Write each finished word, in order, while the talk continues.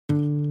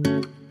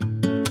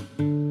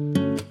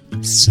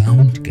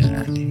Sound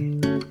Guy,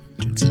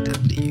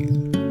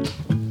 GTW.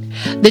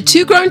 The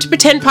Too Grown to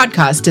Pretend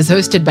podcast is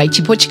hosted by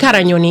Chipochi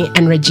Karanyoni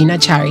and Regina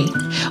Chari.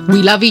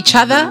 We love each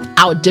other,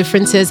 our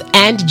differences,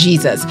 and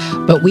Jesus,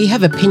 but we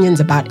have opinions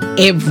about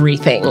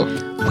everything.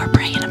 We're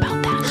praying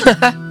about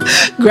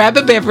that. Grab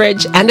a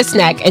beverage and a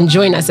snack and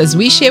join us as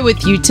we share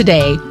with you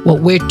today what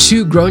we're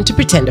too grown to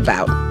pretend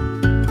about.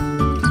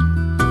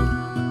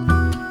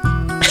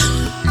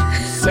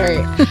 Sorry,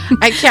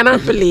 I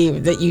cannot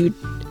believe that you,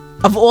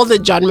 of all the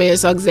John Mayer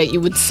songs that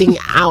you would sing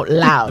out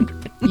loud,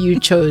 you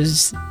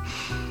chose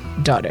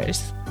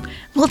Daughters.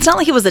 Well, it's not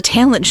like it was a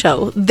talent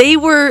show. They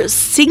were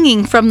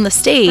singing from the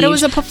stage. But it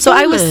was a performance. So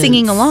I was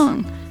singing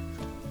along.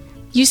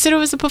 You said it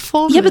was a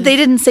performance. Yeah, but they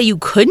didn't say you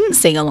couldn't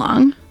sing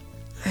along.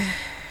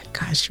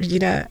 Gosh,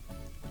 Regina,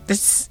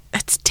 that's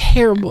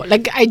terrible.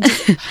 Like,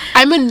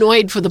 I'm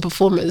annoyed for the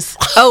performers.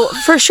 Oh,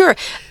 for sure.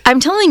 I'm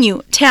telling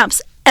you,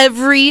 taps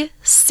every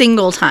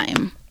single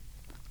time.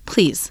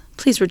 Please,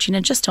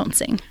 Regina, just don't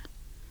sing.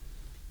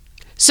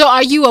 So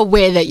are you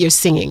aware that you're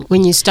singing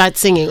when you start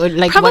singing? Or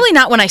like Probably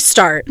not when I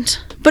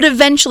start, but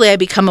eventually I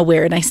become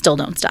aware and I still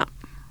don't stop.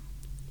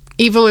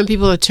 Even when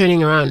people are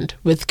turning around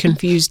with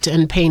confused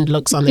and pained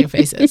looks on their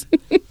faces.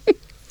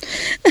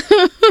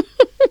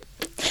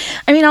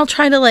 I mean, I'll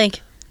try to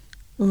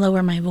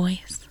lower my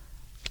voice,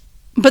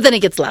 but then it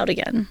gets loud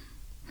again.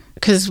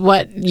 Because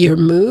what, you're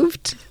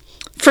moved?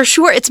 For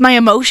sure, it's my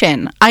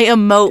emotion. I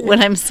emote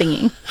when I'm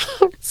singing.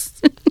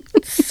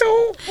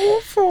 So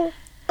awful.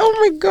 Oh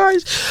my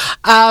gosh.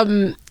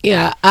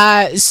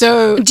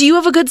 So do you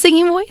have a good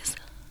singing voice?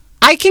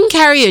 I can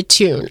carry a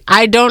tune.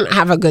 I don't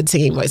have a good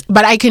singing voice,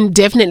 but I can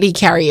definitely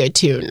carry a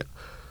tune.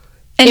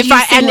 And if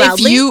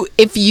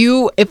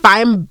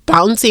I'm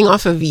bouncing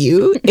off of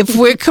you, if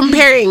we're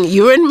comparing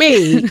you and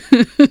me,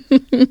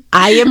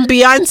 I am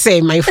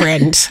Beyonce, my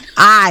friend.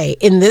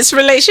 In this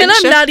relationship,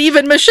 and I'm not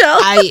even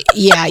Michelle.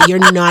 You're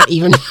not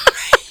even.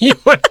 You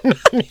are not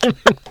even.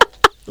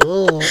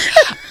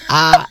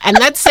 And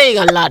that's saying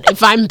a lot.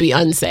 If I'm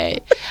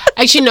Beyonce,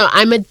 actually no,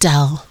 I'm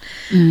Adele.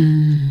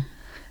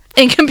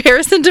 In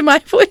comparison to my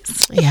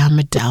voice, yeah, I'm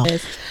Adele.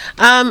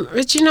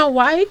 Regina,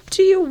 why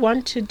do you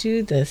want to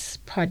do this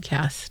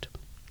podcast?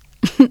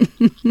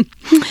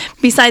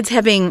 Besides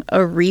having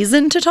a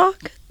reason to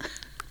talk?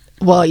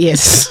 Well,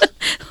 yes.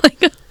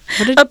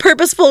 A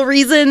purposeful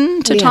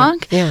reason to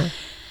talk? Yeah.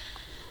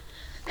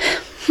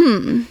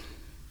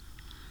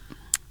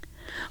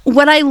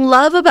 What I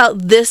love about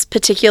this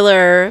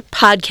particular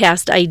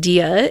podcast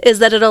idea is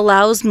that it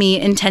allows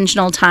me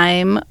intentional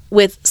time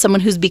with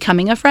someone who's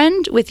becoming a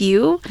friend, with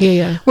you.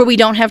 Yeah. Where we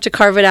don't have to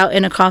carve it out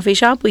in a coffee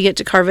shop. We get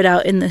to carve it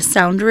out in this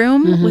sound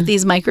room with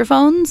these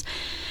microphones.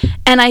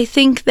 And I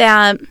think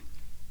that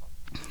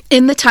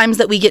in the times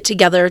that we get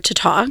together to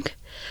talk,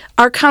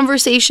 our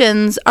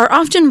conversations are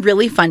often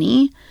really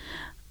funny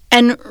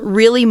and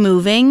really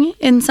moving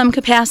in some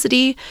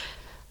capacity.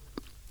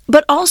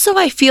 But also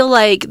I feel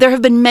like there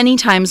have been many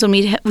times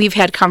when we've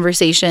had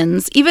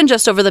conversations, even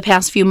just over the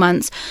past few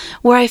months,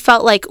 where I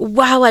felt like,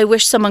 wow, I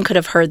wish someone could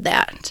have heard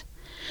that.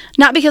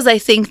 Not because I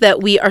think that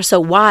we are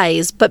so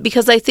wise, but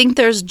because I think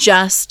there's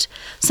just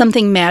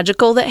something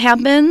magical that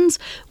happens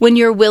when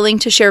you're willing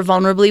to share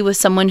vulnerably with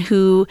someone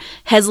who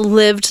has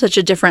lived such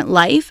a different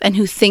life and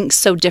who thinks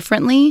so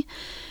differently.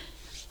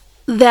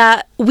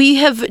 That we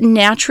have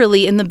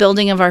naturally, in the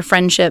building of our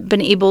friendship,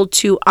 been able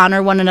to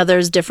honor one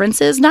another's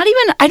differences.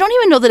 I don't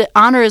even know that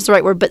honor is the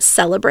right word, but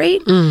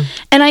celebrate. And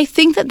I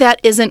think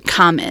that isn't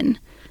common.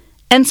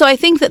 And so I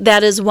think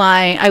that is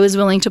why I was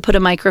willing to put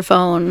a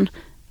microphone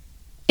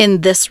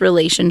in this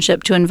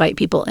relationship to invite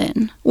people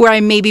in, where I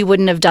maybe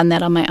wouldn't have done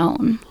that on my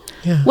own.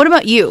 Yeah. What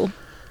about you?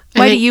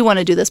 Why do you want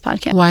to do this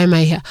podcast? Why am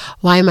I here?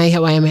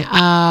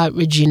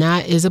 Regina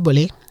is a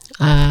bully.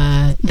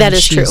 That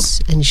is true.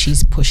 And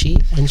she's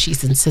pushy and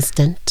she's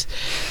insistent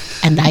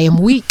and I am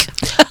weak.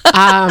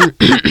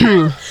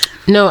 That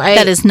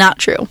is not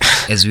true.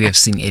 As we have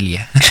seen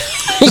earlier.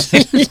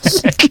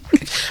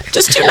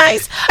 Just too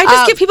nice. I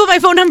just give people my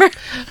phone number.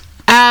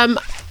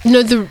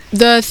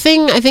 The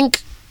thing, I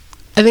think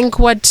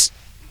what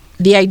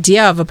the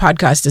idea of a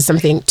podcast is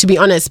something, to be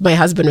honest, my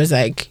husband was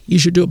like, you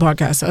should do a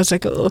podcast. I was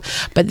like, oh.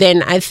 But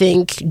then I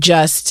think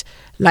just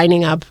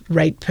lining up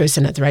right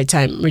person at the right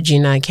time,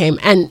 Regina came,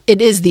 and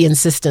it is the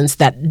insistence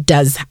that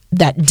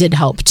did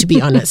help, to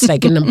be honest,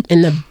 like in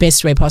the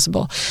best way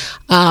possible.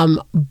 And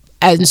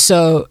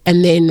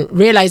then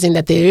realizing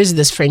that there is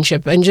this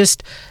friendship and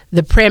just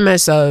the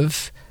premise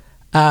of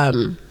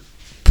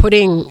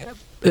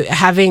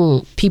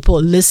having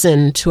people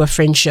listen to a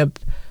friendship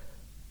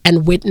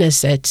and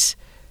witness it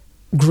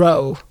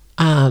grow.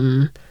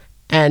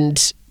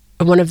 And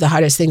one of the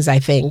hardest things, I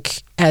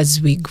think,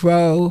 as we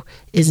grow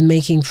is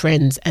making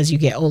friends as you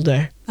get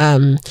older.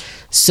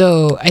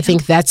 So I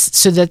think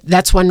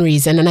that's one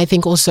reason. And I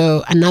think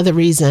also another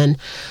reason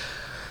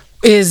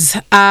is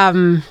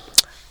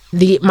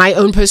my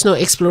own personal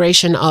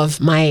exploration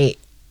of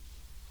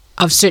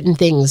certain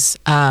things.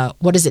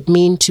 What does it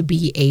mean to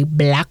be a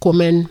Black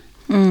woman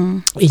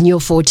in your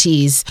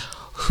 40s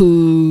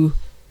who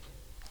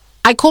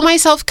I call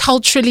myself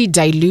culturally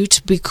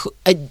dilute because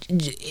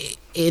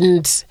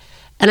and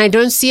I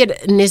don't see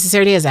it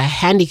necessarily as a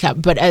handicap,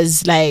 but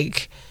as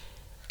like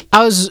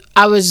I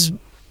was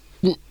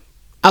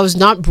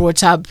not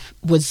brought up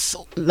with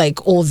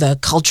like all the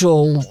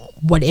cultural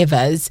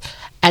whatevers,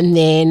 and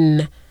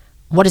then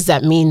what does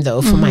that mean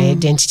though for my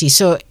identity?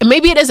 So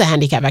maybe it is a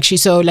handicap actually.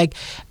 So like,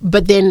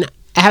 but then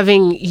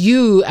having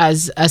you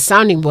as a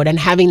sounding board and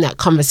having that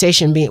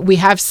conversation, we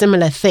have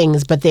similar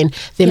things, but then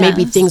there may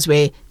be things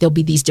where there'll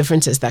be these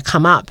differences that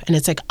come up, and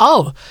it's like,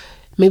 oh,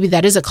 maybe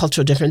that is a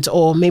cultural difference,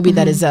 or maybe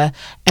that is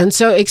and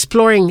so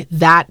exploring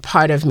that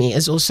part of me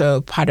is also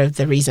part of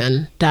the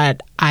reason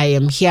that I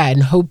am here,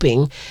 and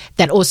hoping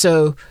that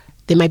also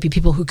there might be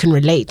people who can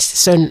relate.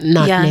 So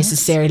not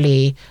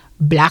necessarily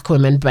Black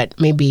women, but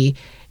maybe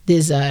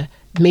there's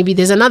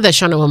another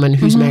Shona woman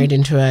who's married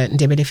into a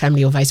Ndebele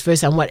family, or vice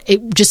versa,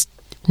 and just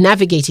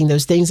navigating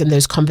those things and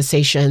those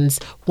conversations.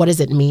 What does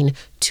it mean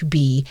to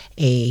be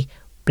a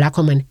Black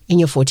woman in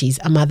your 40s,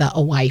 a mother,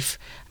 a wife,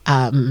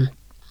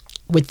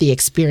 with the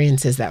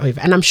experiences that we've,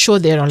 and I'm sure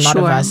there are a lot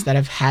of us that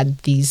have had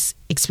these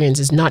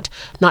experiences, not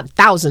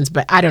thousands,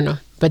 but I don't know.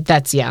 But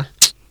that's, I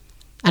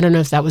don't know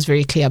if that was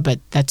very clear, but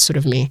that's sort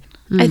of me.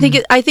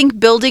 I think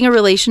building a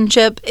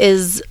relationship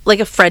is like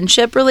a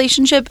friendship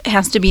relationship,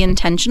 has to be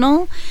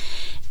intentional.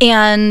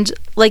 And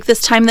like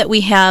this time that we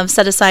have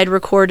set aside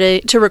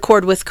to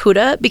record with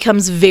Kuda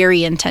becomes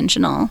very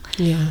intentional.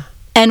 Yeah.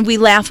 And we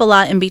laugh a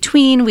lot in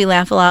between. We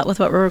laugh a lot with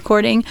what we're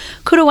recording.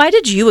 Kuda, why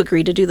did you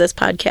agree to do this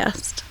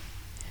podcast?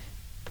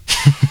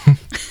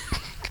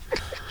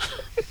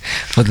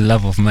 For the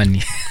love of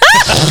money.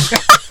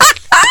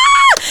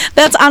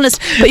 That's honest.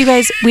 But you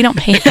guys, we don't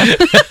pay him.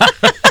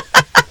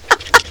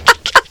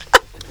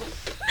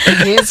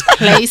 His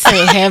place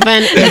in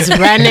heaven is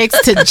right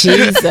next to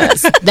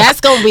Jesus. That's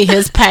going to be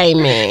his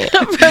payment.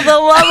 For the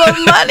love of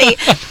money.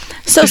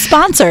 So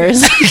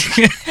sponsors.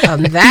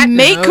 On that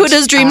make note,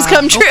 Kuda's dreams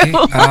come true.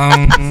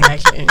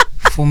 Exactly.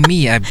 For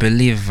me, I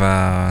believe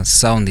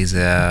sound is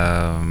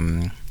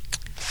an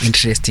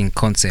interesting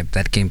concept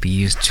that can be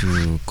used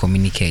to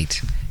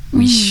communicate,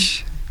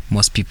 which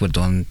most people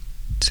don't.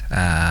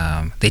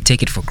 They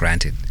take it for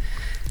granted.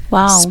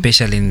 Wow.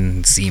 Especially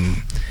in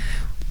Zim.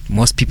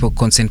 Most people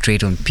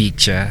concentrate on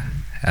picture,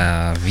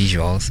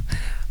 visuals,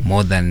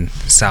 more than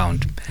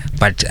sound.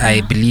 But I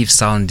believe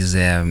sound is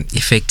an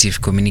effective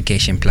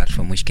communication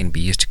platform which can be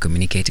used to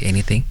communicate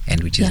anything,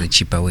 and which is a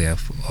cheaper way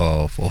of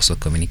also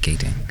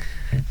communicating.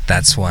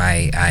 That's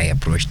why I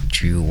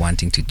approached you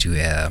wanting to do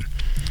a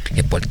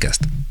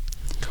podcast.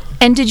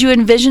 And did you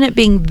envision it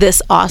being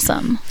this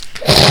awesome?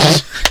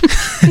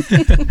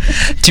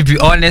 To be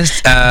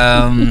honest,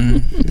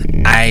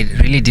 I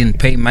really didn't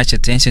pay much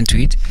attention to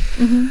it.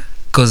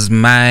 Because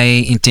my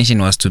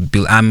intention was to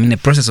build, I'm in the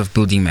process of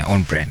building my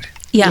own brand.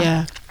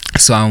 Yeah.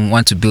 So I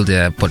want to build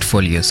a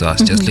portfolio. So I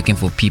was just looking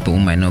for people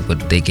whom I know,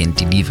 but they can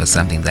deliver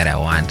something that I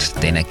want.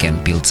 Then I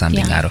can build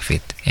something out of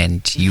it.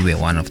 And you were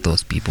one of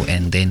those people.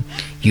 And then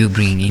you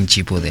bring in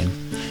Chipo, then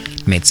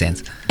made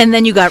sense. And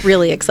then you got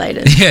really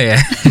excited.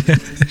 Yeah.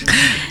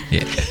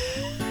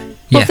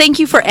 Well, thank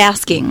you for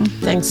asking.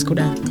 Thanks,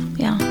 Kuda.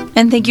 Yeah.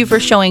 And thank you for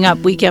showing up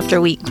week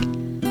after week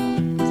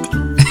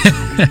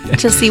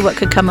to see what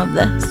could come of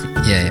this.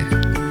 Yeah.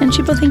 And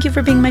Chipo, thank you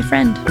for being my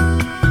friend.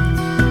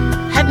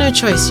 Had no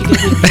choice. You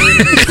gave me.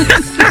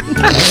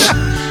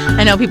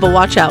 I know, people,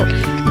 watch out.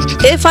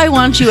 If I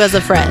want you as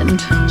a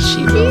friend,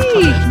 She will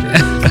come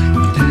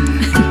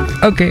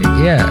after. Okay,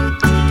 yeah.